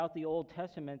throughout the Old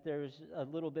Testament, there's a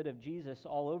little bit of Jesus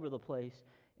all over the place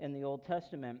in the Old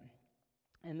Testament.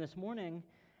 And this morning,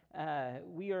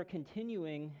 we are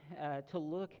continuing to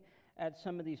look at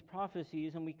some of these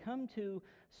prophecies, and we come to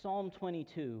Psalm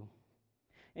 22.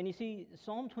 And you see,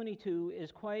 Psalm 22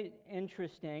 is quite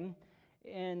interesting,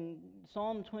 and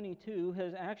Psalm 22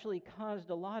 has actually caused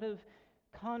a lot of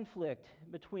conflict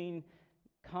between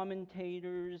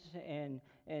commentators and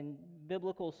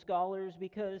biblical scholars,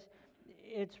 because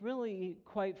it's really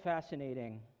quite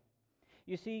fascinating.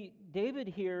 You see, David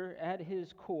here at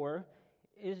his core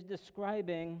is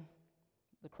describing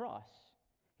the cross.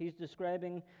 He's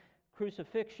describing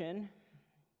crucifixion.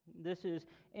 This is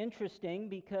interesting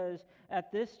because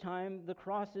at this time the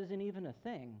cross isn't even a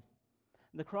thing.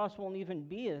 The cross won't even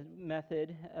be a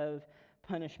method of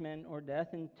punishment or death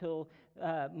until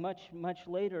much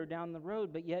later down the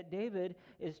road. But yet David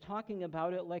is talking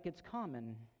about it like it's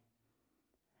common.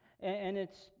 And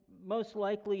it's most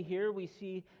likely here we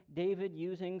see David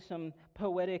using some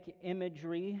poetic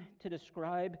imagery to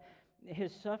describe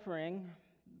his suffering,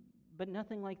 but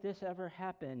nothing like this ever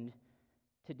happened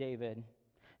to David.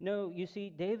 No, you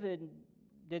see, David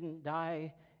didn't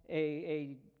die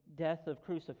a death of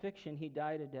crucifixion. He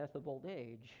died a death of old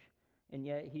age. And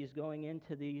yet he's going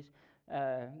into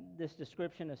this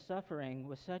description of suffering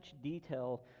with such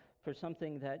detail for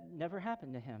something that never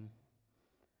happened to him.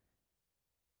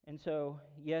 And so,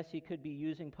 yes, he could be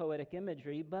using poetic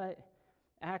imagery, but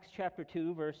Acts chapter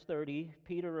 2, verse 30,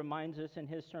 Peter reminds us in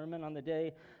his sermon on the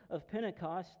day of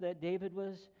Pentecost that David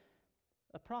was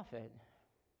a prophet.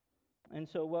 And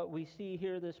so what we see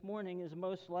here this morning is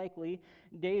most likely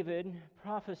David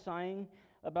prophesying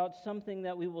about something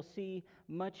that we will see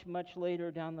much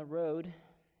later down the road.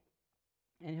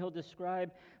 And he'll describe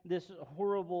this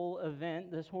horrible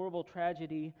event, this horrible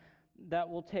tragedy that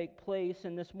will take place.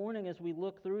 And this morning, as we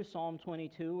look through Psalm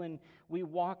 22 and we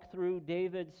walk through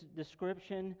David's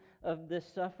description of this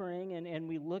suffering, and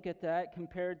we look at that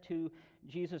compared to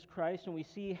Jesus Christ, and we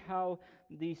see how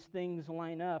these things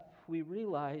line up, we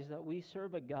realize that we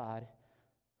serve a God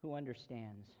who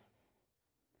understands.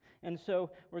 And so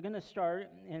we're going to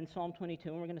start in Psalm 22,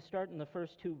 and we're going to start in the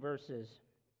first two verses.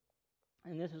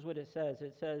 And this is what it says.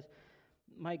 It says,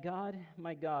 my God,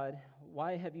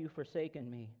 why have you forsaken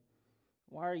me?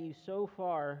 Why are you so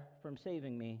far from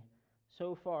saving me,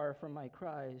 so far from my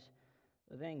cries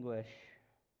of anguish?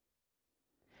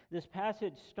 This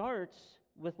passage starts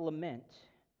with lament.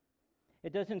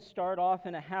 It doesn't start off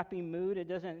in a happy mood. It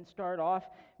doesn't start off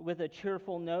with a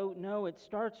cheerful note. No, it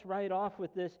starts right off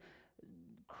with this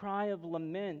cry of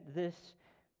lament, this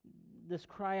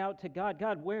cry out to God.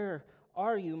 God, where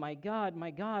are you, my God,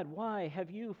 why have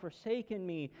you forsaken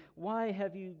me? Why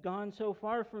have you gone so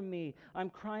far from me? I'm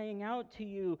crying out to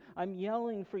you, I'm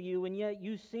yelling for you, and yet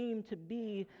you seem to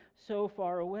be so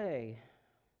far away.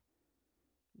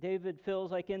 David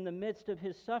feels like in the midst of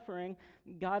his suffering,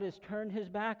 God has turned his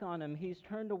back on him. He's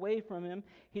turned away from him.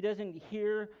 He doesn't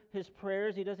hear his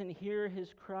prayers. He doesn't hear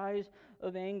his cries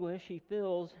of anguish. He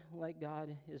feels like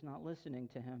God is not listening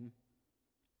to him.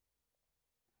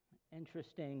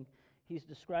 Interesting. He's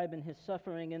describing his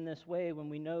suffering in this way when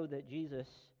we know that Jesus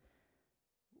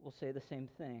will say the same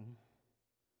thing.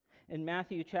 In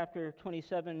Matthew chapter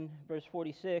 27, verse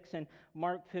 46, and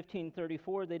Mark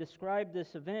 15:34, they describe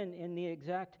this event in the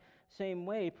exact same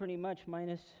way, pretty much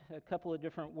minus a couple of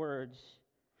different words.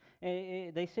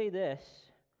 And they say this: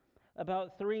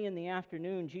 about 3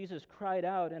 p.m, Jesus cried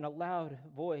out in a loud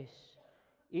voice,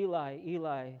 Eli,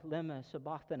 Eli, lema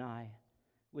sabachthani,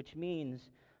 which means,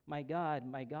 my God,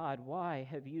 why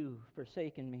have you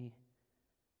forsaken me?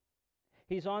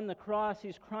 He's on the cross.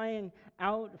 He's crying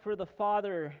out for the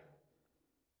Father,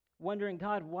 wondering,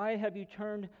 God, why have you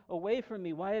turned away from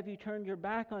me? Why have you turned your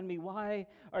back on me? Why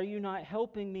are you not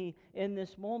helping me in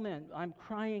this moment? I'm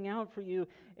crying out for you,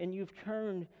 and you've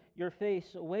turned your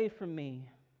face away from me.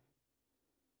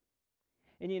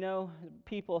 And you know,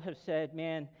 people have said,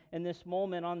 man, in this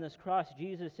moment on this cross,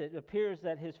 Jesus, it appears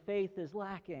that his faith is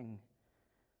lacking.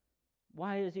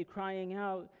 Why is he crying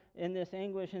out in this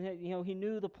anguish? And he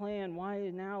knew the plan. Why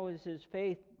now is his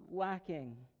faith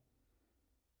lacking?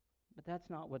 But that's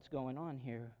not what's going on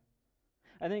here.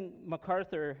 I think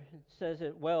MacArthur says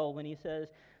it well when he says,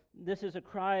 this is a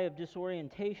cry of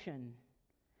disorientation,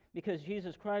 because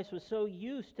Jesus Christ was so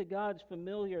used to God's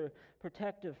familiar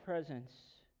protective presence.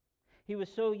 He was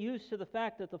so used to the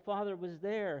fact that the Father was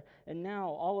there, and now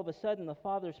all of a sudden the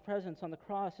Father's presence on the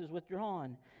cross is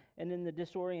withdrawn. And in the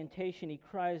disorientation, he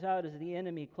cries out as the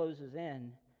enemy closes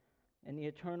in, and the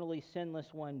eternally sinless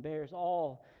one bears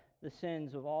all the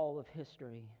sins of all of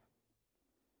history.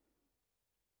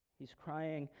 He's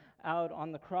crying out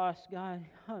on the cross, God,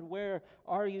 where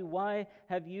are you? Why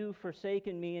have you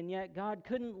forsaken me? And yet God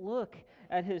couldn't look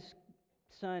at his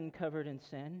Son covered in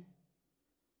sin.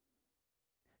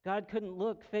 God couldn't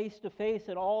look face to face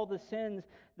at all the sins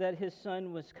that his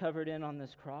Son was covered in on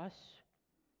this cross.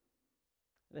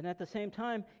 And at the same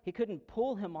time, he couldn't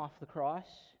pull him off the cross.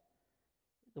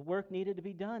 The work needed to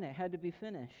be done. It had to be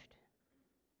finished.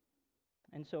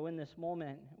 And so in this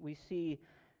moment, we see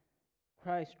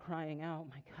Christ crying out,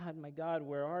 my God,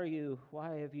 where are you?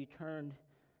 Why have you turned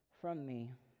from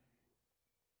me?"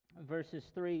 Verses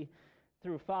 3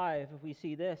 through 5, we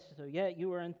see this. "So yet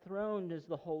you are enthroned as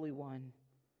the Holy One.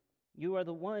 You are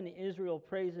the one Israel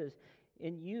praises.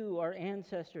 In you our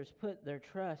ancestors put their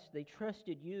trust. They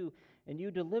trusted you, and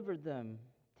you delivered them.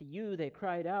 To you they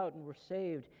cried out and were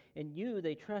saved. In you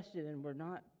they trusted and were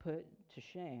not put to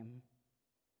shame."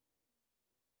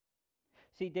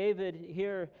 See, David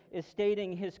here is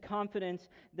stating his confidence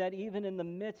that even in the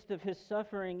midst of his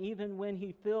suffering, even when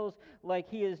he feels like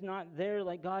he is not there,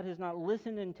 like God is not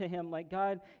listening to him, like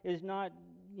God is not,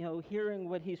 hearing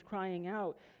what he's crying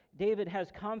out, David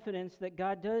has confidence that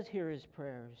God does hear his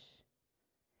prayers.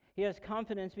 He has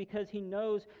confidence because he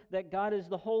knows that God is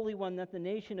the Holy One that the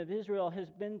nation of Israel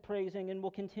has been praising and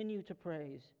will continue to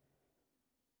praise.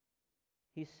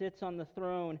 He sits on the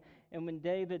throne, and when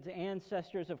David's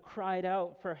ancestors have cried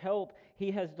out for help,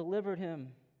 he has delivered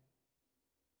them.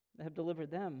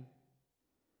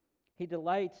 He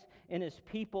delights in his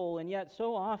people, and yet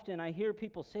so often I hear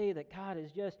people say that God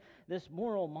is just this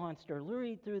moral monster.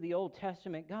 Read through the Old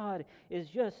Testament, God is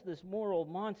just this moral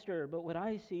monster. But what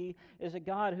I see is a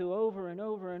God who over and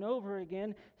over and over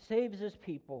again saves his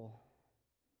people.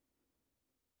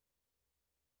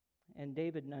 And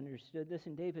David understood this,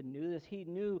 and David knew this. He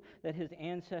knew that his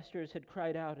ancestors had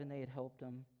cried out and they had helped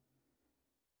him.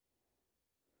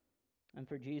 And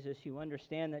for Jesus, you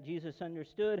understand that Jesus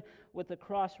understood what the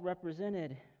cross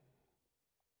represented.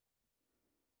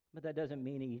 But that doesn't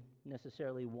mean he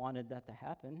necessarily wanted that to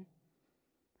happen.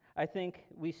 I think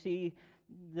we see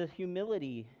the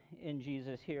humility in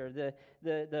Jesus here.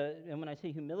 And when I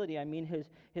say humility, I mean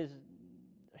his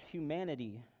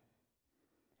humanity.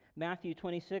 Matthew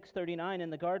 26:39 in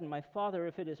the garden, "My Father,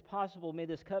 if it is possible, may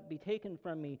this cup be taken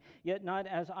from me, yet not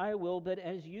as I will, but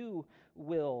as you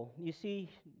will." You see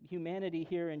humanity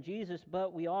here in Jesus,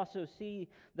 but we also see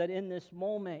that in this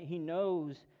moment he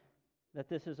knows that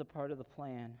this is a part of the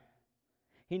plan.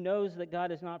 He knows that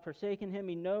God has not forsaken him.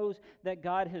 He knows that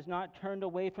God has not turned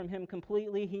away from him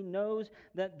completely. He knows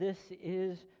that this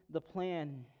is the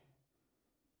plan.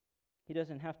 He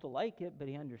doesn't have to like it, but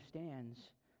he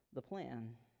understands the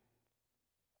plan.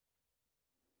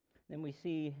 Then we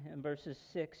see in verses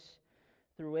 6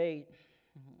 through 8,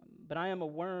 "But I am a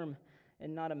worm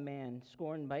and not a man,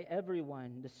 scorned by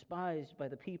everyone, despised by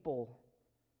the people.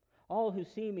 All who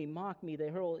see me mock me, they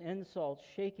hurl insults,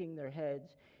 shaking their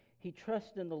heads. He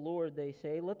trusts in the Lord, they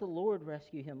say. Let the Lord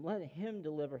rescue him. Let him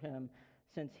deliver him,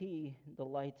 since he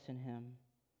delights in him."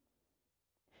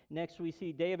 Next, we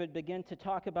see David begin to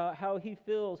talk about how he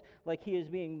feels like he is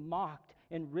being mocked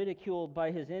and ridiculed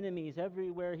by his enemies.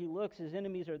 Everywhere he looks, his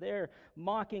enemies are there,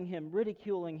 mocking him,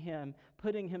 ridiculing him,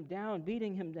 putting him down,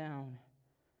 beating him down.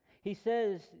 He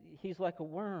says he's like a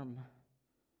worm.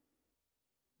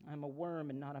 "I'm a worm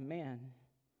and not a man,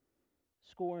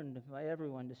 scorned by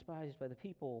everyone, despised by the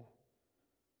people."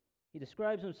 He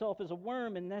describes himself as a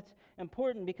worm, and that's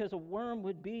important because a worm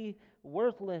would be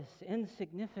worthless,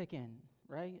 insignificant,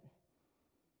 right?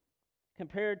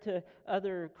 Compared to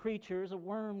other creatures, a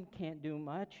worm can't do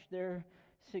much. They're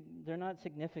not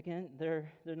significant.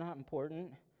 They're not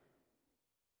important.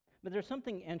 But there's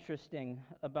something interesting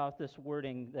about this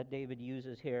wording that David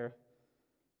uses here.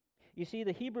 You see,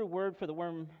 the Hebrew word for the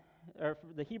worm, or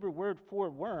the Hebrew word for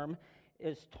worm,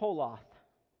 is toloth.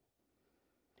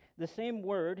 The same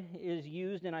word is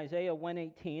used in Isaiah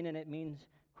 1:18, and it means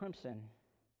crimson.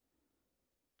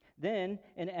 Then,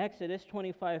 in Exodus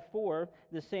 25:4,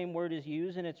 the same word is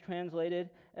used, and it's translated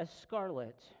as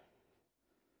scarlet.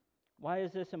 Why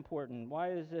is this important?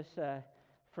 Why is this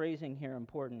phrasing here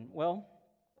important? Well,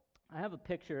 I have a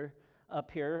picture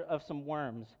up here of some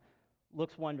worms.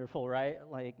 Looks wonderful, right?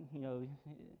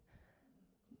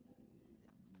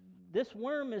 This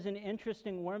worm is an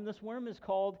interesting worm. This worm is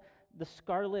called the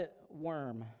scarlet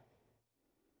worm.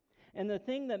 And the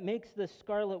thing that makes this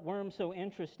scarlet worm so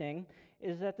interesting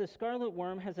is that the scarlet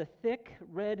worm has a thick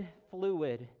red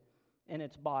fluid in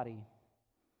its body.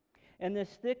 And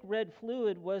this thick red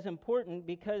fluid was important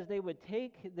because they would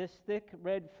take this thick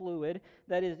red fluid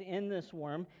that is in this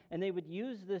worm, and they would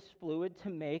use this fluid to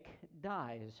make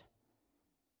dyes.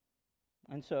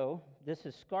 And so, this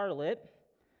is scarlet.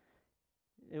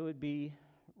 it would be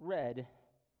red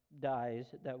dyes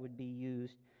that would be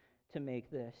used to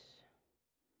make this.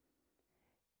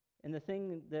 And the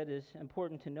thing that is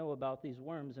important to know about these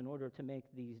worms, in order to make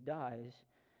these dyes,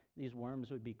 these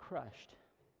worms would be crushed.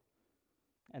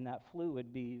 And that fluid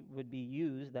would be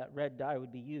used, that red dye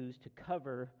would be used to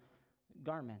cover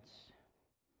garments.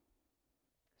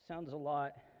 Sounds a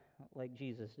lot like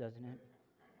Jesus, doesn't it?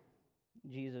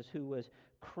 Jesus, who was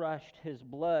crushed, his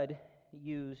blood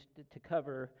used to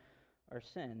cover our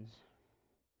sins.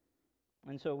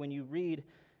 And so when you read,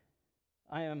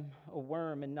 I am a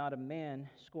worm and not a man,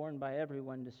 scorned by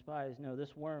everyone, despised. No,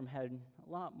 this worm had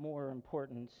a lot more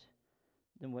importance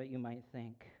than what you might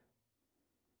think.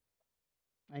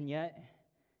 And yet,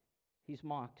 he's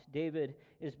mocked. David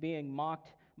is being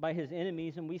mocked by his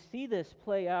enemies, and we see this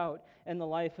play out in the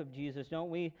life of Jesus, don't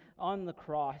we? On the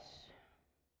cross,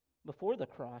 before the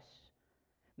cross.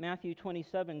 Matthew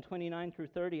 27:29 through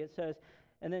 30, it says,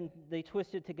 and then they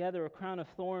twisted together a crown of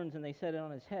thorns, and they set it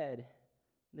on his head.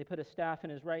 They put a staff in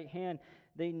his right hand.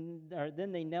 Then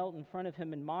they knelt in front of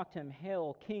him and mocked him.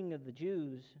 Hail, King of the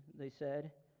Jews, they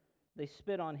said. They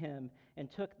spit on him and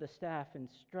took the staff and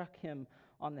struck him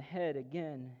on the head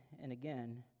again and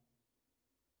again.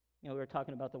 You know, we were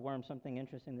talking about the worm, something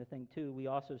interesting to think too. We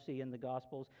also see in the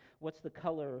Gospels, what's the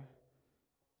color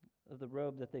of the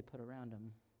robe that they put around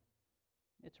him?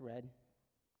 It's red,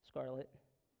 scarlet.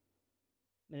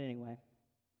 But anyway,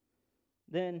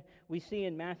 then we see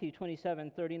in Matthew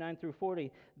 27:39 through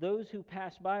 40, those who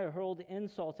passed by hurled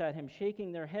insults at him,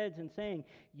 shaking their heads and saying,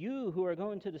 you who are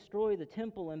going to destroy the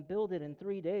temple and build it in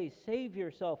 3 days, save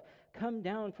yourself, come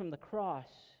down from the cross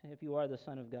if you are the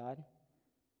Son of God.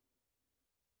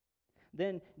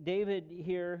 Then David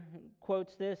here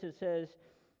quotes this. It says,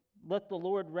 let the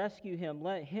Lord rescue him,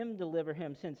 let him deliver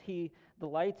him, since he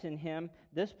delights in him.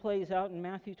 This plays out in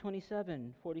Matthew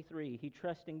 27:43. He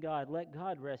trusts in God. Let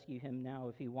God rescue him now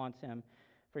if he wants him.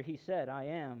 For he said, I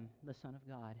am the Son of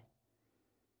God.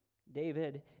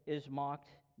 David is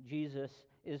mocked. Jesus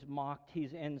is mocked.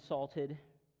 He's insulted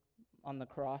on the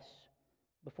cross,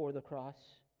 before the cross.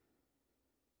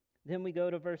 Then we go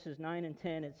to verses 9 and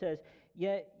 10. It says,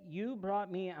 yet you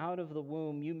brought me out of the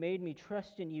womb. You made me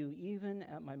trust in you, even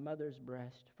at my mother's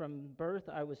breast. From birth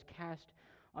I was cast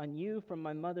on you. From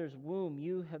my mother's womb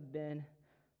you have been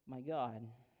my God.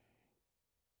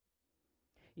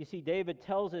 You see, David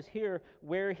tells us here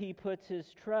where he puts his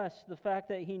trust. The fact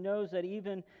that he knows that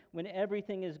even when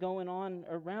everything is going on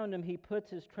around him, he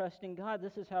puts his trust in God.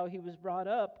 This is how he was brought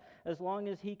up. As long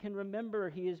as he can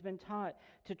remember, he has been taught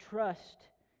to trust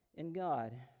in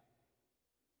God.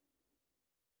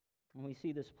 And we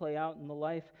see this play out in the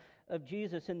life of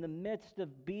Jesus in the midst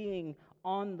of being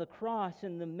on the cross,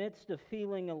 in the midst of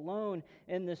feeling alone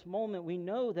in this moment. We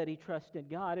know that he trusted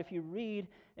God. If you read,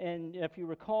 and if you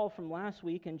recall from last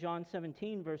week in John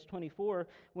 17, verse 24,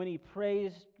 when he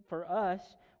prays for us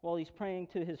while he's praying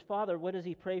to his Father, what does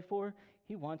he pray for?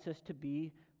 He wants us to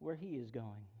be where he is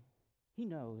going. He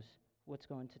knows what's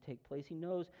going to take place. He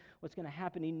knows what's going to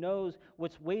happen. He knows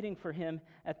what's waiting for him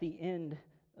at the end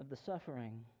of the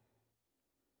suffering.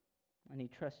 And he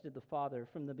trusted the Father.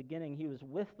 From the beginning, he was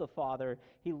with the Father.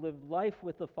 He lived life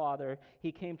with the Father.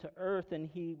 He came to earth, and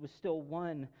he was still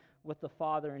one with the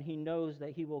Father. And he knows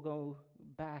that he will go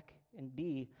back and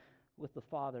be with the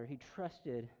Father. He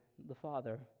trusted the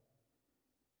Father.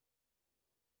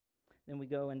 Then we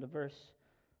go into verse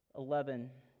 11.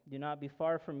 Do not be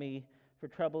far from me, for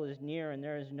trouble is near, and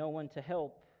there is no one to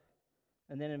help.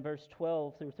 And then in verse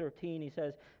 12 through 13, he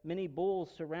says, many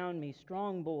bulls surround me,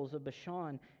 strong bulls of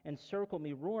Bashan, encircle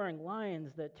me, roaring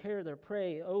lions that tear their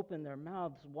prey, open their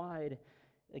mouths wide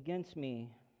against me.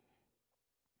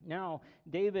 Now,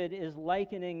 David is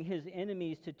likening his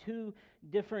enemies to two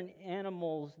different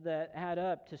animals that add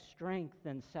up to strength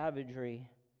and savagery.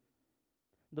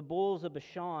 The bulls of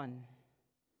Bashan.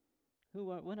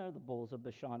 What are the bulls of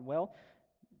Bashan? Well,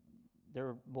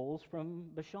 they're bulls from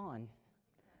Bashan.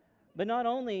 But not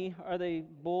only are they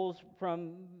bulls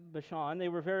from Bashan, they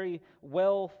were very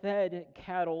well-fed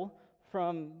cattle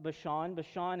from Bashan.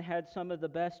 Bashan had some of the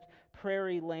best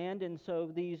prairie land, and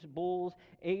so these bulls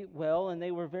ate well, and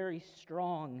they were very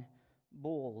strong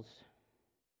bulls.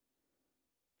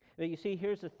 But you see,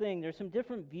 here's the thing. There's some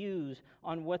different views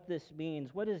on what this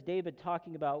means. What is David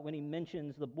talking about when he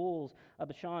mentions the bulls of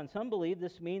Bashan? Some believe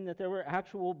this means that there were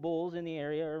actual bulls in the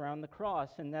area around the cross,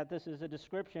 and that this is a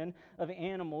description of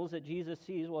animals that Jesus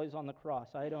sees while he's on the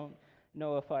cross. I don't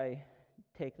know if I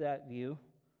take that view.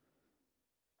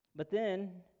 But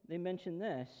then they mention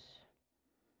this.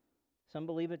 Some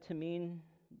believe it to mean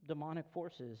demonic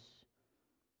forces.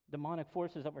 demonic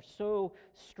forces that were so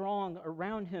strong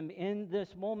around him in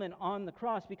this moment on the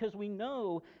cross, because we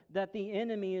know that the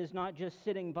enemy is not just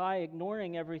sitting by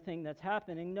ignoring everything that's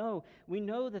happening. No, we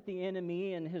know that the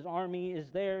enemy and his army is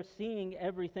there seeing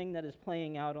everything that is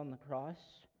playing out on the cross.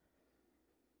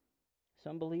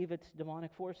 Some believe it's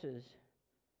demonic forces.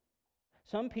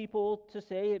 Some people to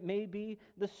say it may be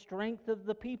the strength of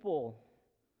the people.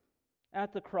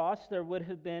 At the cross, there would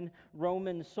have been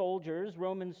Roman soldiers.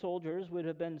 Roman soldiers would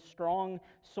have been strong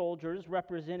soldiers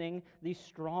representing the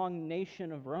strong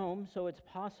nation of Rome. So it's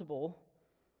possible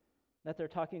that they're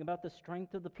talking about the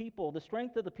strength of the people. The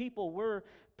strength of the people were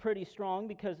pretty strong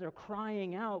because they're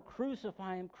crying out,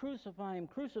 "Crucify him, crucify him,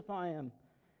 crucify him."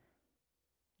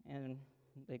 And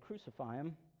they crucify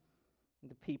him.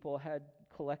 The people had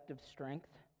collective strength.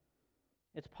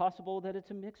 It's possible that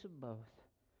it's a mix of both.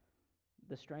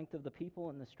 The strength of the people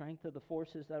and the strength of the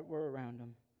forces that were around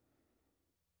him.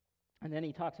 And then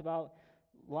he talks about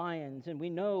lions, and we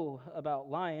know about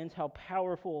lions, how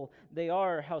powerful they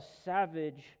are, how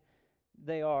savage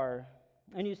they are.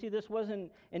 And you see, this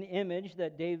wasn't an image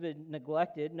that David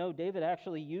neglected. No, David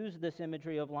actually used this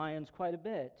imagery of lions quite a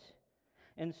bit.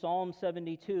 In Psalm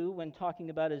 72, when talking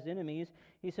about his enemies,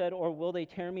 he said, "Or will they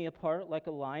tear me apart like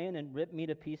a lion and rip me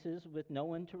to pieces with no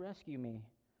one to rescue me?"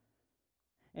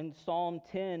 In Psalm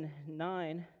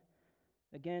 10:9,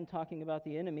 again talking about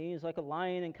the enemy, is like a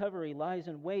lion in cover. He lies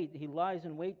in wait. He lies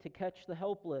in wait to catch the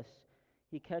helpless.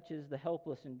 He catches the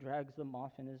helpless and drags them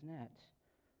off in his net.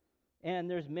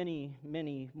 And there's many,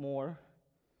 many more.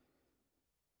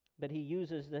 But he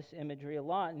uses this imagery a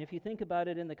lot. And if you think about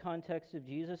it in the context of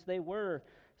Jesus, they were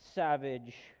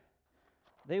savage.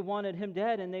 They wanted him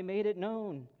dead, and they made it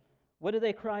known. What do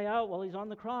they cry out while he's on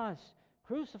the cross?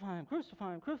 "Crucify him,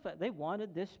 crucify him, crucify him." They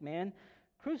wanted this man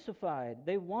crucified.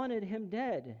 They wanted him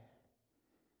dead.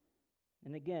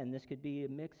 And again, this could be a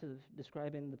mix of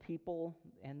describing the people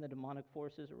and the demonic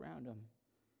forces around him.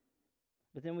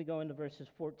 But then we go into verses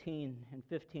 14 and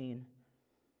 15.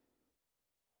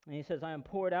 And he says, "I am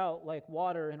poured out like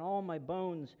water, and all my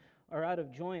bones are out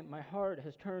of joint. My heart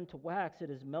has turned to wax. It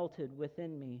is melted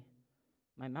within me.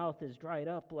 My mouth is dried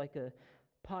up like a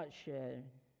potsherd,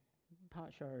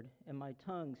 and my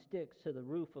tongue sticks to the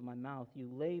roof of my mouth. You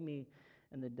lay me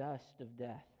in the dust of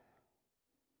death."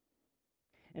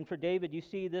 And for David, you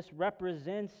see, this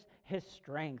represents his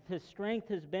strength. His strength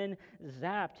has been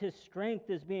zapped. His strength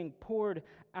is being poured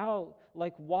out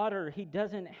like water. He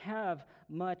doesn't have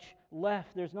much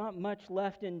left. There's not much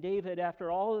left in David after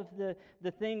all of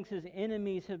the things his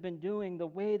enemies have been doing, the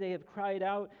way they have cried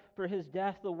out for his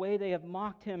death, the way they have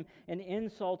mocked him and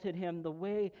insulted him, the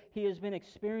way he has been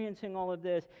experiencing all of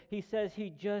this. He says he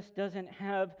just doesn't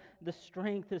have the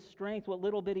strength. His strength, what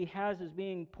little bit he has, is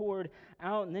being poured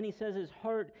out. And then he says his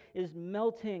heart is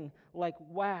melting like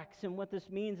wax. And what this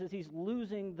means is he's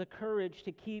losing the courage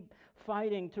to keep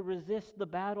fighting, to resist the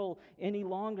battle any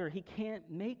longer. He can't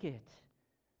make it.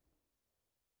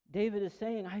 David is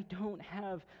saying, "I don't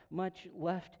have much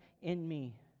left in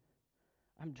me.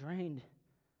 I'm drained.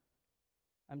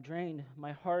 I'm drained.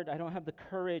 My heart, I don't have the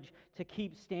courage to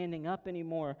keep standing up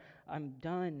anymore. I'm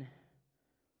done."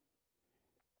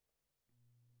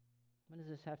 What does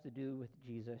this have to do with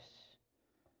Jesus?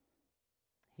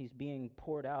 He's being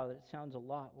poured out. It sounds a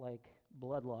lot like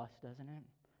blood loss, doesn't it?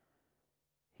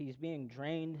 He's being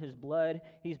drained, his blood.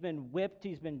 He's been whipped.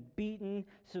 He's been beaten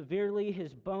severely.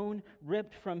 His bone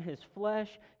ripped from his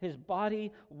flesh. His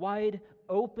body wide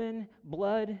open,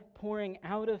 blood pouring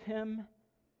out of him.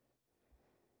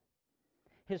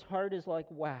 His heart is like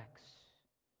wax.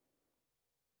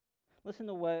 Listen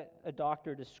to what a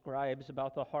doctor describes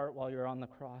about the heart while you're on the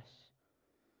cross.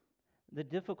 The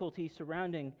difficulty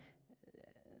surrounding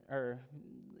or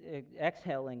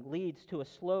exhaling leads to a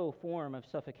slow form of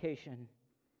suffocation.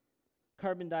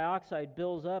 Carbon dioxide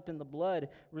builds up in the blood,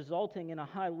 resulting in a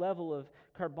high level of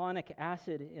carbonic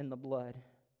acid in the blood.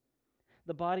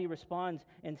 The body responds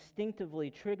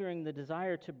instinctively, triggering the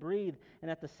desire to breathe,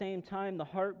 and at the same time, the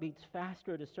heart beats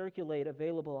faster to circulate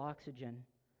available oxygen.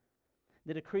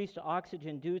 The decreased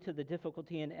oxygen due to the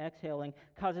difficulty in exhaling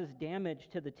causes damage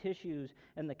to the tissues,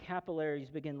 and the capillaries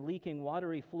begin leaking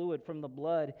watery fluid from the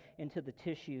blood into the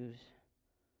tissues.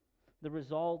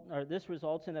 This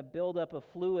results in a buildup of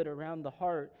fluid around the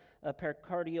heart, a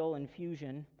pericardial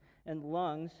infusion, and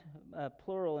lungs, a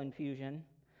pleural infusion.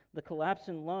 The collapse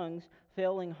in lungs,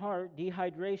 failing heart,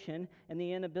 dehydration, and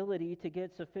the inability to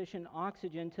get sufficient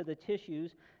oxygen to the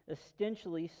tissues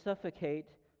essentially suffocate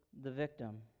the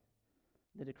victim.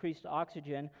 The decreased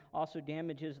oxygen also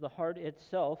damages the heart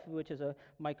itself, which is a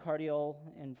myocardial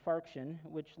infarction,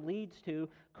 which leads to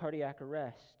cardiac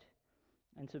arrest.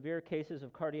 In severe cases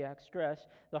of cardiac stress,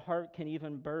 the heart can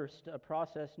even burst, a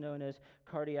process known as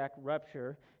cardiac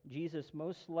rupture. Jesus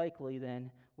most likely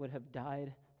then would have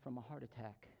died from a heart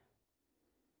attack.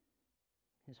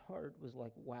 His heart was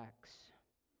like wax.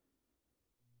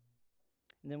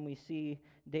 And then we see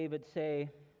David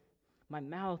say, "My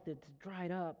mouth, it's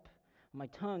dried up. My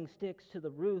tongue sticks to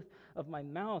the roof of my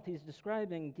mouth." He's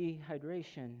describing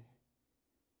dehydration.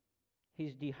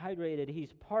 He's dehydrated.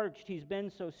 He's parched. He's been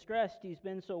so stressed. He's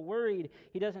been so worried.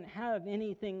 He doesn't have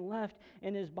anything left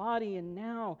in his body. And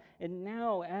now,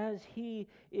 as he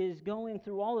is going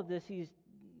through all of this, he's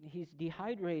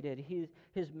dehydrated.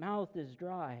 His mouth is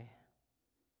dry.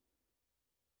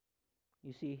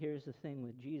 You see, here's the thing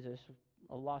with Jesus.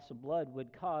 A loss of blood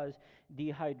would cause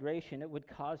dehydration. It would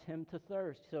cause him to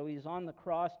thirst. So he's on the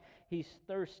cross. He's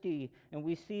thirsty. And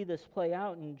we see this play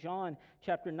out in John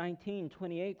chapter 19,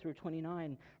 28 through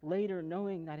 29. Later,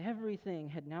 knowing that everything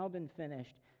had now been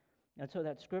finished, and so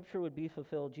that scripture would be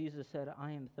fulfilled, Jesus said,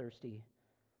 "I am thirsty."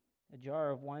 A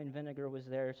jar of wine vinegar was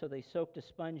there, so they soaked a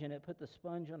sponge in it, put the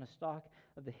sponge on a stalk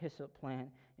of the hyssop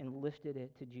plant, and lifted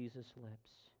it to Jesus'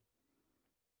 lips.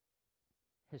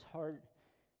 His heart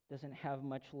doesn't have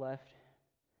much left.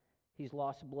 He's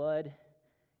lost blood.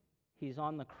 He's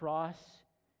on the cross,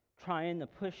 trying to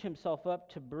push himself up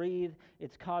to breathe.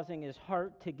 It's causing his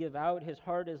heart to give out. His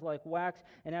heart is like wax,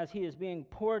 and as he is being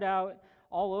poured out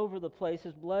all over the place,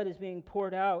 his blood is being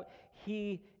poured out,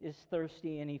 he is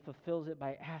thirsty, and he fulfills it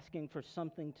by asking for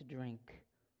something to drink.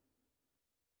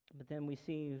 But then we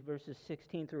see verses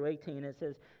 16 through 18, it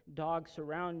says, "Dogs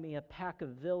surround me, a pack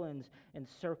of villains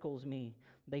encircles me.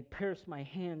 They pierce my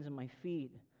hands and my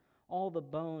feet. All my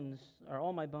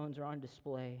bones are on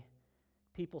display.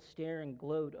 People stare and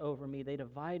gloat over me. They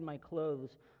divide my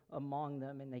clothes among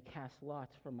them, and they cast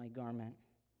lots for my garment."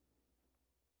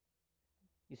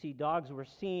 You see, dogs were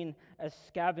seen as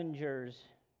scavengers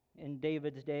in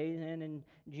David's day and in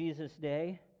Jesus'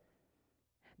 day.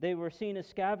 They were seen as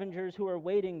scavengers who are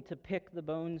waiting to pick the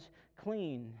bones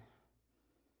clean.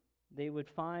 They would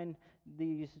find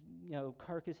these,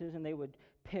 carcasses, and they would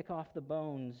pick off the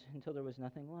bones until there was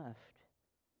nothing left.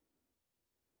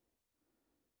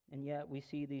 And yet we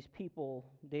see these people,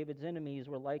 David's enemies,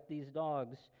 were like these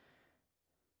dogs.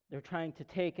 They're trying to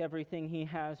take everything he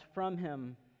has from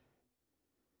him.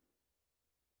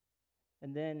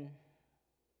 And then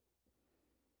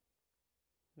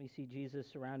we see Jesus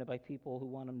surrounded by people who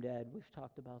want him dead. We've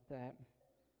talked about that.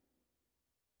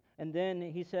 And then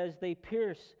he says, "They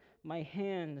pierce my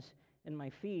hands and my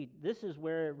feet." This is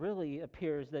where it really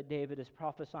appears that David is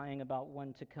prophesying about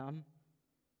one to come.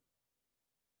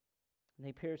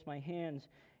 "They pierce my hands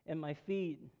and my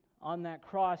feet." On that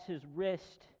cross, his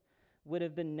wrist would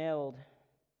have been nailed.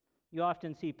 You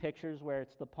often see pictures where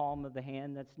it's the palm of the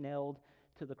hand that's nailed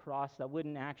to the cross. That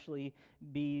wouldn't actually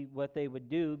be what they would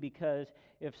do, because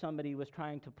if somebody was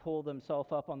trying to pull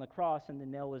themselves up on the cross and the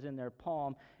nail was in their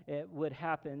palm, it would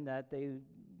happen that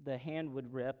the hand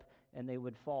would rip and they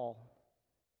would fall,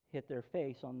 hit their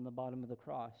face on the bottom of the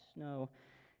cross. No,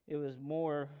 it was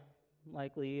more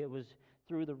likely it was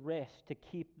through the wrist to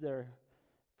keep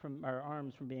our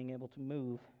arms from being able to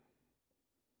move.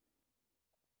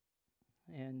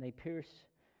 And they pierce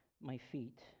my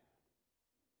feet.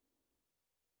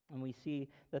 And we see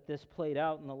that this played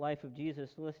out in the life of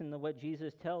Jesus. Listen to what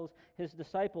Jesus tells his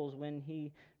disciples when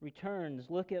he returns.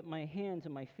 "Look at my hands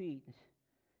and my feet.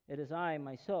 It is I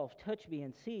myself. Touch me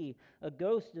and see. A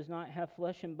ghost does not have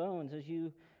flesh and bones, as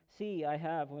you see I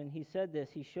have." When he said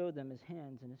this, he showed them his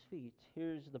hands and his feet.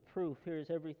 Here's the proof. Here's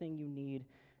everything you need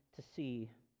to see.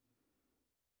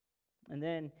 And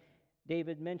then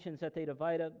David mentions that they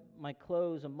divide up my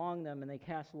clothes among them, and they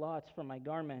cast lots for my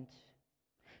garment.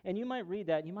 And you might read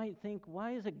that, and you might think,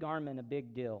 why is a garment a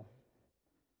big deal?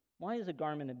 Why is a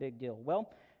garment a big deal?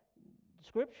 Well,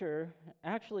 Scripture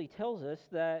actually tells us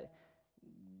that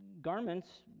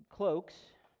garments,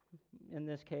 cloaks in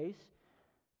this case,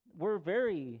 were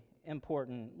very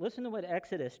important. Listen to what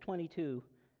Exodus 22,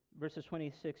 verses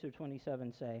 26 or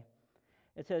 27 say.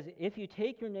 It says, "If you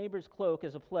take your neighbor's cloak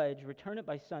as a pledge, return it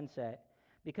by sunset,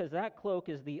 because that cloak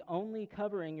is the only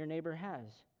covering your neighbor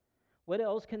has. What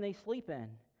else can they sleep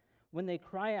in? When they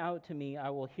cry out to me,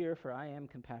 I will hear, for I am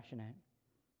compassionate."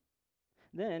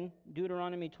 Then,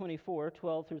 Deuteronomy 24,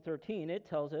 12 through 13, it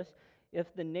tells us,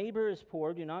 "If the neighbor is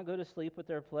poor, do not go to sleep with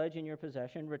their pledge in your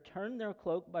possession. Return their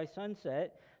cloak by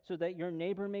sunset, so that your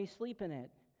neighbor may sleep in it.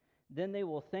 Then they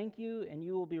will thank you, and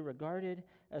you will be regarded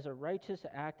as a righteous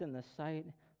act in the sight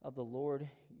of the Lord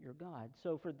your God."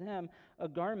 So for them, a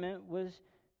garment was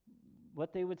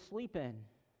what they would sleep in.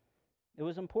 It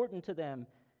was important to them.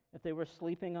 If they were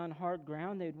sleeping on hard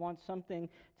ground, they'd want something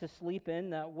to sleep in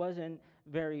that wasn't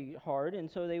very hard,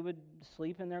 and so they would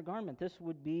sleep in their garment. This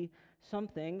would be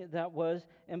something that was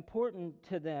important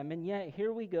to them. And yet,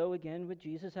 here we go again with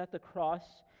Jesus at the cross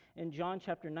in John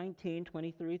chapter 19,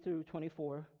 23 through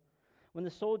 24. When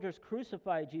the soldiers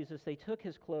crucified Jesus, they took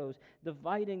his clothes,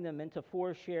 dividing them into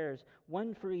 4 shares,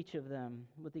 one for each of them,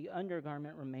 with the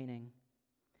undergarment remaining.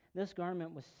 This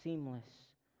garment was seamless,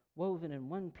 woven in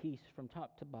one piece from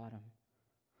top to bottom.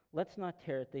 Let's not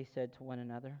tear it, they said to one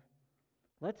another.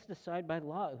 Let's decide by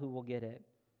lot who will get it.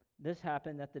 This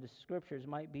happened that the scriptures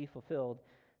might be fulfilled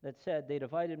that said, they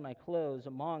divided my clothes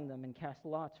among them and cast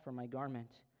lots for my garment.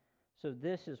 So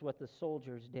this is what the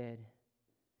soldiers did.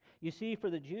 You see, for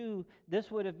the Jew,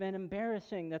 this would have been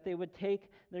embarrassing that they would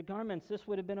take their garments. This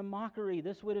would have been a mockery.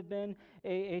 This would have been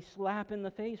a slap in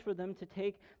the face for them to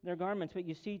take their garments. But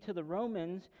you see, to the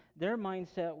Romans, their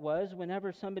mindset was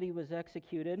whenever somebody was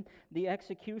executed, the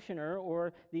executioner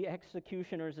or the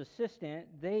executioner's assistant,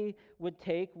 they would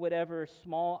take whatever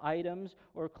small items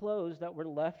or clothes that were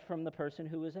left from the person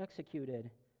who was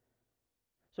executed.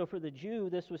 So for the Jew,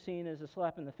 this was seen as a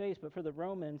slap in the face, but for the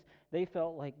Romans, they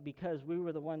felt like because we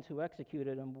were the ones who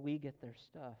executed them, we get their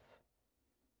stuff.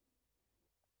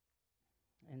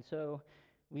 And so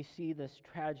we see this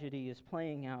tragedy is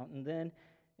playing out. And then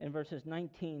in verses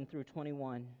 19 through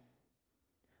 21,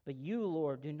 but you,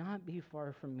 Lord, do not be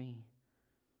far from me.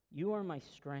 You are my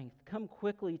strength. Come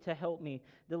quickly to help me.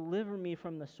 Deliver me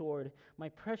from the sword, my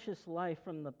precious life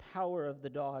from the power of the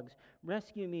dogs.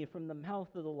 Rescue me from the mouth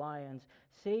of the lions.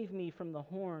 Save me from the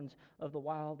horns of the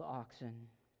wild oxen.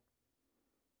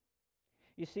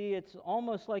 You see, it's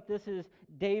almost like this is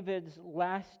David's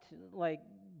last,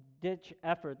 ditch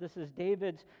effort. This is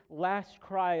David's last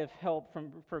cry of help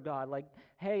for God. Like,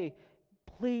 hey,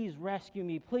 please rescue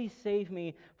me. Please save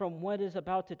me from what is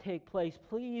about to take place.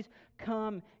 Please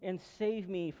come and save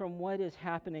me from what is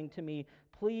happening to me.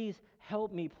 Please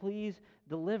help me. Please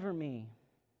deliver me.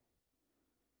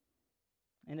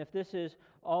 And if this is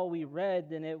all we read,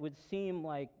 then it would seem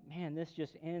like, man, this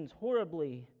just ends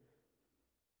horribly.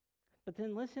 But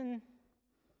then listen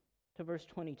to verse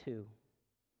 22.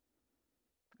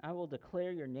 I will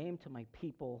declare your name to my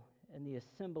people in the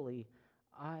assembly.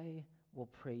 I will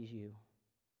praise you.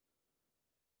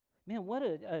 Man, what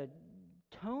a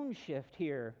tone shift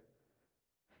here.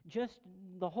 Just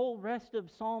the whole rest of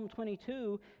Psalm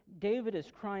 22, David is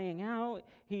crying out.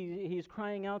 He's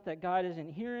crying out that God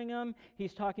isn't hearing him.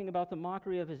 He's talking about the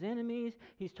mockery of his enemies.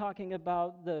 He's talking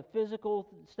about the physical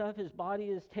stuff his body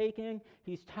is taking.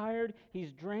 He's tired.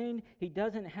 He's drained. He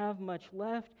doesn't have much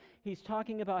left. He's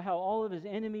talking about how all of his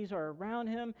enemies are around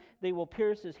him. They will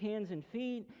pierce his hands and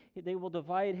feet. They will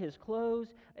divide his clothes.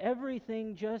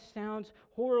 Everything just sounds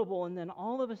horrible. And then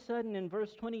all of a sudden in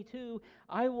verse 22,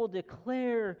 I will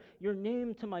declare your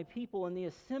name to my people in the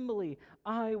assembly.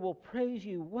 I will praise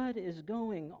you. What is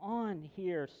going on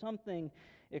here? Something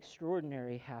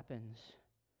extraordinary happens.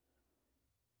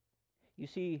 You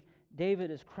see, David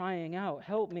is crying out,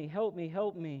 help me, help me,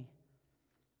 help me.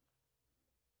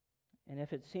 And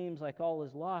if it seems like all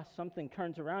is lost, something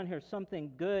turns around here.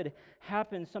 Something good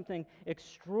happens. Something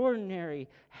extraordinary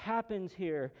happens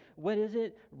here. What is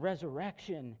it?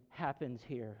 Resurrection happens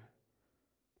here.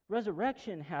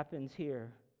 Resurrection happens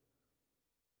here.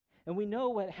 And we know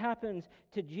what happens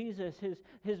to Jesus.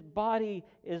 His body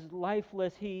is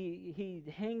lifeless. He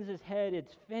hangs his head.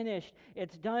 It's finished.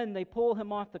 It's done. They pull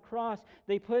him off the cross.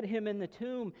 They put him in the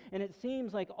tomb. And it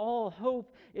seems like all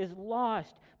hope is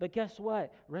lost. But guess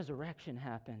what? Resurrection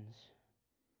happens.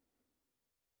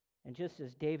 And just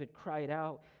as David cried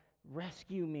out,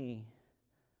 rescue me,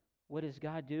 what does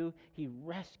God do? He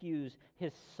rescues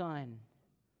his son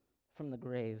from the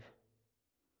grave.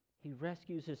 He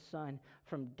rescues his son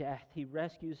from death. He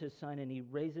rescues his son and he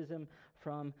raises him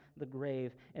from the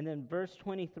grave. And then verse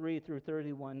 23 through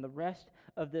 31, the rest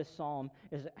of this psalm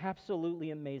is absolutely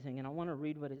amazing. And I want to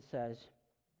read what it says.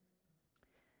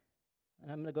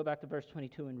 And I'm going to go back to verse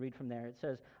 22 and read from there. It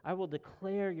says, I will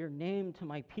declare your name to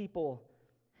my people.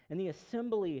 In the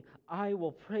assembly I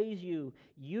will praise you.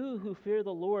 You who fear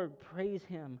the Lord, praise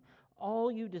him.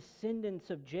 All you descendants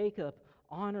of Jacob,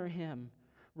 honor him.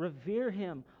 Revere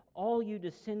him, all you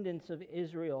descendants of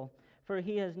Israel, for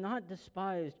he has not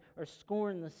despised or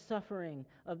scorned the suffering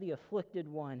of the afflicted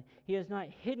one. He has not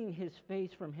hidden his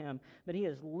face from him, but he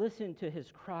has listened to his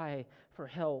cry for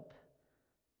help.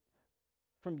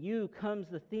 From you comes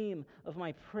the theme of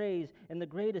my praise. In the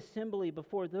great assembly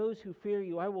before those who fear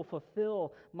you, I will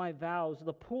fulfill my vows.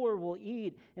 The poor will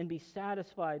eat and be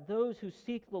satisfied. Those who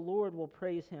seek the Lord will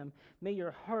praise him. May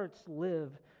your hearts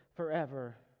live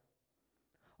forever.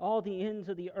 All the ends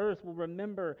of the earth will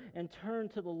remember and turn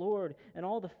to the Lord, and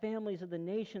all the families of the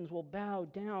nations will bow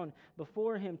down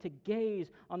before him to gaze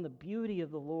on the beauty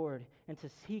of the Lord and to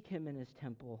seek him in his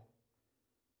temple.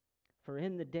 For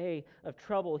in the day of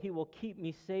trouble he will keep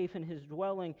me safe in his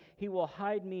dwelling. He will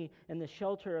hide me in the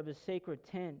shelter of his sacred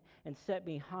tent and set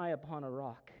me high upon a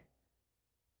rock.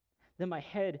 Then my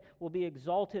head will be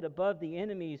exalted above the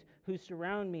enemies who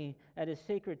surround me. At his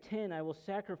sacred tent I will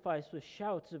sacrifice with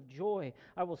shouts of joy.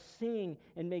 I will sing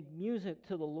and make music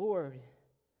to the Lord.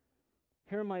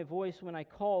 Hear my voice when I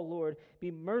call, Lord. Be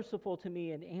merciful to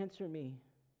me and answer me.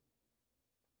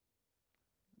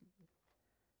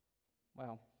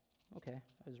 Wow. Okay,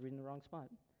 I was reading the wrong spot.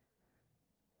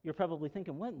 You're probably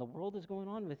thinking, what in the world is going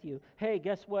on with you? Hey,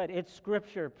 guess what? It's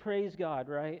Scripture. Praise God,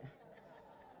 right?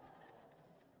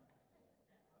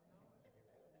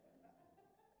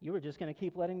 You were just going to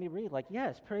keep letting me read. Like,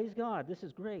 yes, praise God. This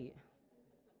is great.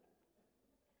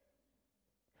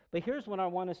 But here's what I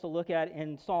want us to look at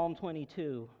in Psalm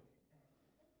 22.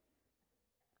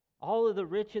 All of the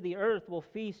rich of the earth will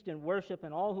feast and worship,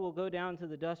 and all who will go down to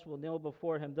the dust will kneel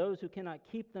before him. Those who cannot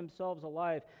keep themselves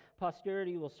alive,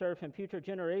 posterity will serve him. Future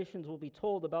generations will be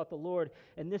told about the Lord.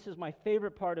 And this is my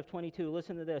favorite part of 22.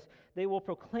 Listen to this. They will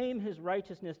proclaim his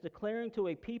righteousness, declaring to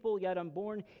a people yet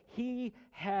unborn, he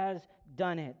has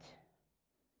done it.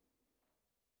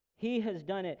 He has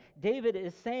done it. David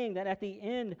is saying that at the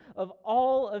end of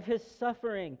all of his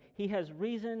suffering, he has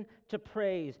reason to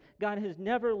praise. God has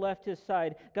never left his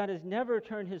side. God has never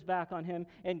turned his back on him.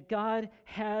 And God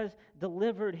has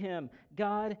delivered him.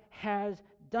 God has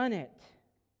done it.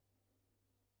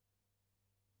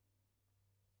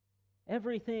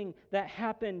 Everything that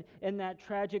happened in that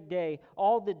tragic day,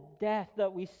 all the death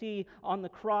that we see on the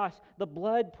cross, the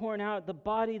blood pouring out, the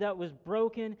body that was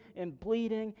broken and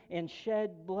bleeding and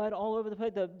shed blood all over the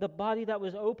place, the body that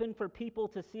was open for people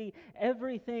to see,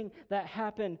 everything that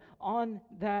happened on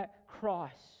that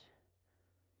cross.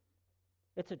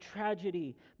 It's a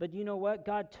tragedy, but you know what?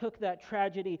 God took that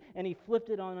tragedy and he flipped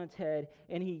it on its head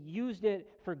and he used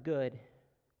it for good.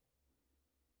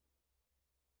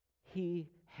 He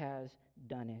has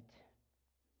done it.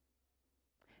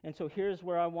 And so here's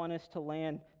where I want us to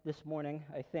land this morning,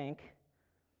 I think.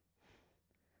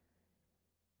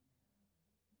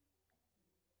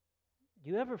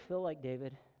 Do you ever feel like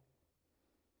David?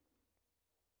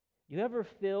 Do you ever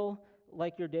feel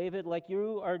like you're David, like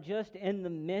you are just in the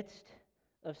midst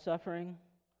of suffering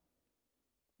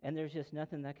and there's just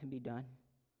nothing that can be done?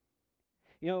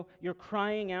 You know, you're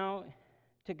crying out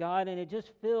to God and it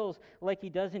just feels like he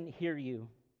doesn't hear you.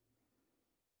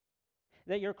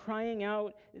 That you're crying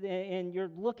out and you're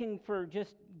looking for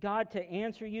just God to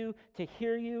answer you, to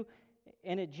hear you,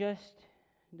 and it just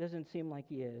doesn't seem like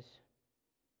he is.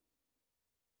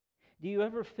 Do you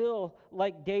ever feel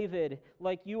like David,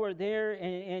 like you are there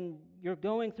and you're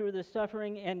going through the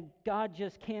suffering and God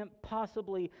just can't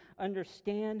possibly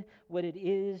understand what it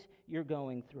is you're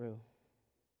going through?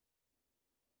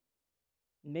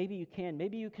 Maybe you can.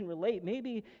 Maybe you can relate.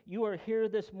 Maybe you are here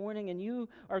this morning and you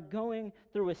are going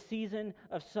through a season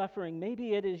of suffering.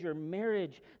 Maybe it is your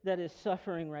marriage that is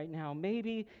suffering right now.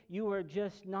 Maybe you are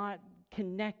just not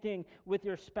connecting with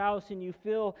your spouse and you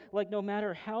feel like no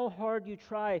matter how hard you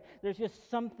try, there's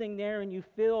just something there and you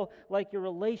feel like your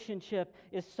relationship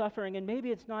is suffering. And maybe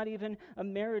it's not even a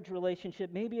marriage relationship.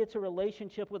 Maybe it's a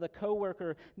relationship with a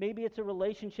coworker. Maybe it's a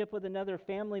relationship with another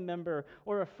family member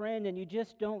or a friend, and you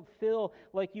just don't feel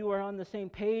like you are on the same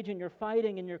page and you're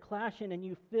fighting and you're clashing and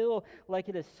you feel like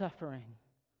it is suffering.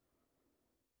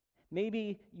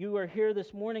 Maybe you are here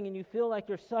this morning and you feel like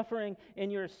you're suffering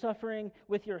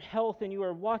with your health and you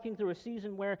are walking through a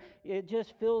season where it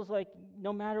just feels like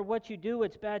no matter what you do,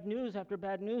 it's bad news after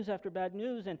bad news after bad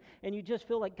news, and you just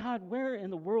feel like, God, where in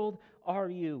the world are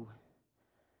you?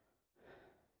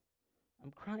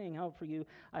 I'm crying out for you.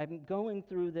 I'm going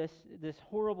through this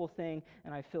horrible thing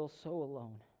and I feel so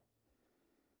alone.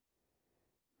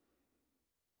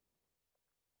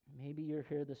 Maybe you're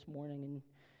here this morning and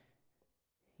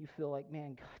you feel like,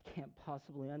 man, God can't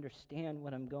possibly understand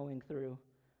what I'm going through.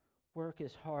 Work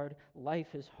is hard.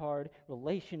 Life is hard.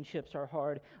 Relationships are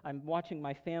hard. I'm watching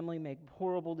my family make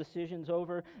horrible decisions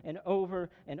over and over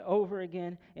and over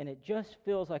again, and it just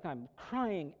feels like I'm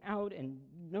crying out and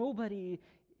nobody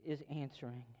is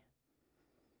answering.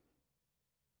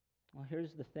 Well,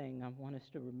 here's the thing I want us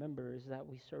to remember is that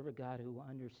we serve a God who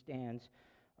understands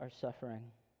our suffering.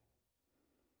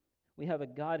 We have a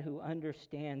God who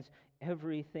understands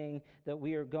everything that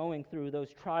we are going through,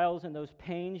 those trials and those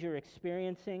pains you're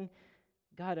experiencing.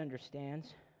 God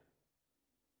understands.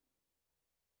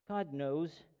 God knows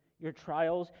your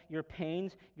trials, your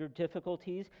pains, your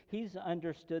difficulties. He's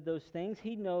understood those things.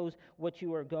 He knows what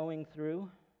you are going through.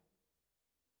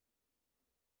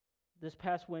 This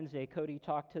past Wednesday, Cody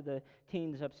talked to the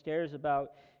teens upstairs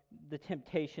about the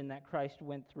temptation that Christ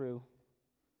went through.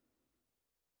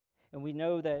 And we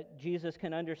know that Jesus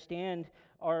can understand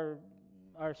our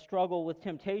struggle with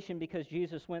temptation because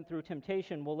Jesus went through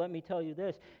temptation. Well, let me tell you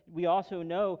this. We also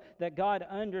know that God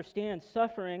understands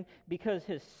suffering because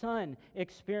his Son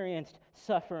experienced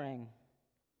suffering.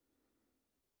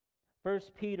 1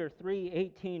 Peter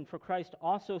 3:18, for Christ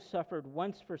also suffered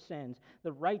once for sins,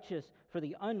 the righteous for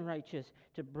the unrighteous,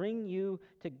 to bring you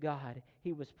to God.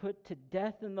 He was put to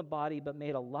death in the body, but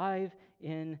made alive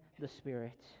in the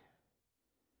Spirit.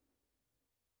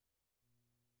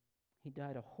 He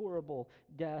died a horrible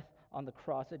death on the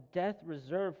cross, a death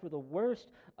reserved for the worst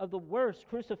of the worst.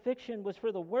 Crucifixion was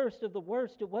for the worst of the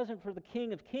worst. It wasn't for the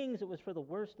King of Kings, it was for the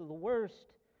worst of the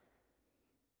worst.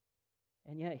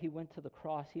 And yet he went to the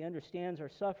cross. He understands our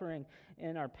suffering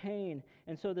and our pain.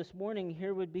 And so this morning,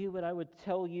 here would be what I would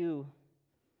tell you.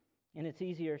 And it's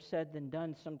easier said than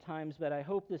done sometimes, but I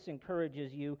hope this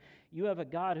encourages you. You have a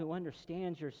God who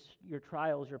understands your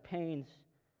trials, your pains.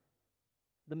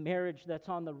 The marriage that's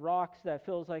on the rocks that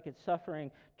feels like it's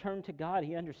suffering, turn to God.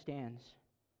 He understands.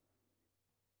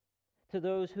 To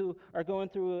those who are going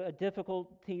through a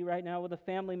difficulty right now with a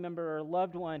family member or a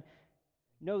loved one,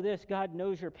 know this: God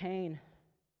knows your pain.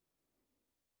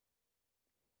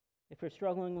 If you're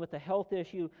struggling with a health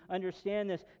issue, understand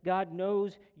this: God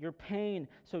knows your pain.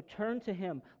 So turn to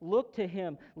him, look to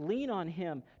him, lean on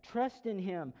him, trust in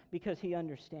him, because he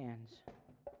understands.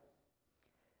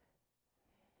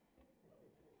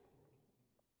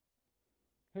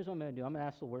 Here's what I'm going to do. I'm going to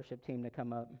ask the worship team to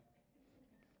come up.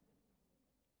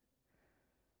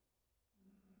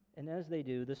 And as they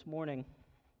do, this morning,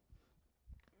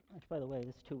 which, by the way,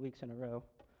 this is 2 weeks in a row.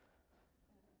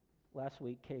 Last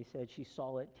week, Kay said she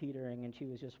saw it teetering and she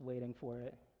was just waiting for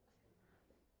it.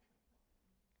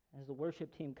 As the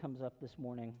worship team comes up this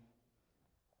morning,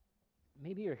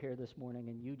 maybe you're here this morning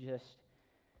and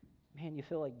you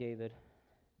feel like David.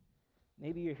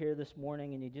 Maybe you're here this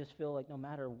morning and you just feel like no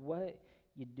matter what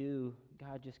you do,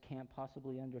 God just can't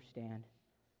possibly understand.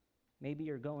 Maybe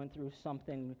you're going through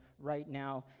something right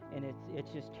now and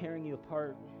it's just tearing you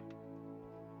apart.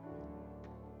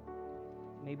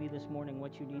 Maybe this morning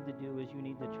what you need to do is you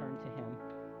need to turn to him.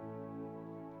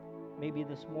 Maybe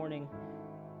this morning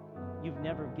you've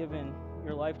never given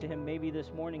your life to him. Maybe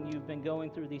this morning you've been going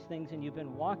through these things and you've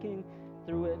been walking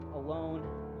through it alone.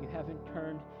 You haven't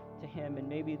turned to him. And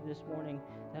maybe this morning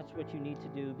that's what you need to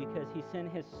do, because he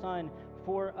sent his Son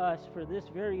for us for this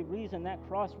very reason. That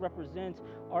cross represents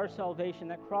our salvation.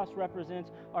 That cross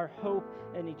represents our hope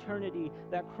and eternity.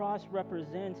 That cross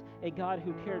represents a God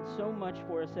who cared so much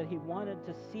for us that he wanted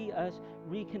to see us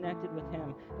reconnected with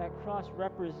him. That cross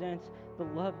represents the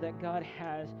love that God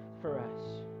has for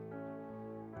us.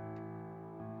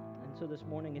 And so this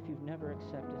morning, if you've never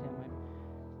accepted him,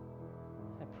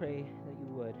 I pray that you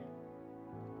would.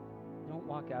 Don't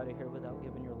walk out of here without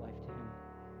giving your life to him.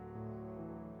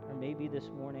 Or maybe this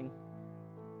morning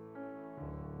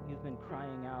you've been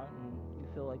crying out and you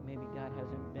feel like maybe God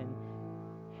hasn't been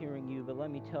hearing you, but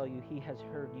let me tell you, he has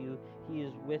heard you. He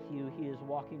is with you. He is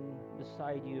walking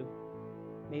beside you.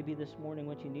 Maybe this morning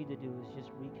what you need to do is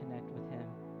just reconnect with him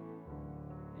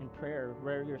in prayer.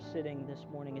 Where you're sitting this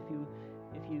morning, if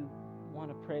you want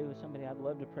to pray with somebody, I'd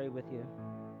love to pray with you.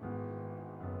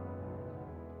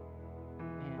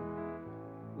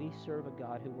 We serve a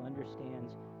God who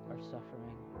understands our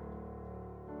suffering.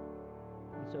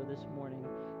 And so this morning,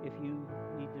 if you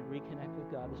need to reconnect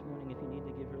with God this morning, if you need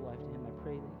to give your life to him, I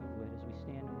pray that you would as we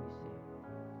stand and we sing.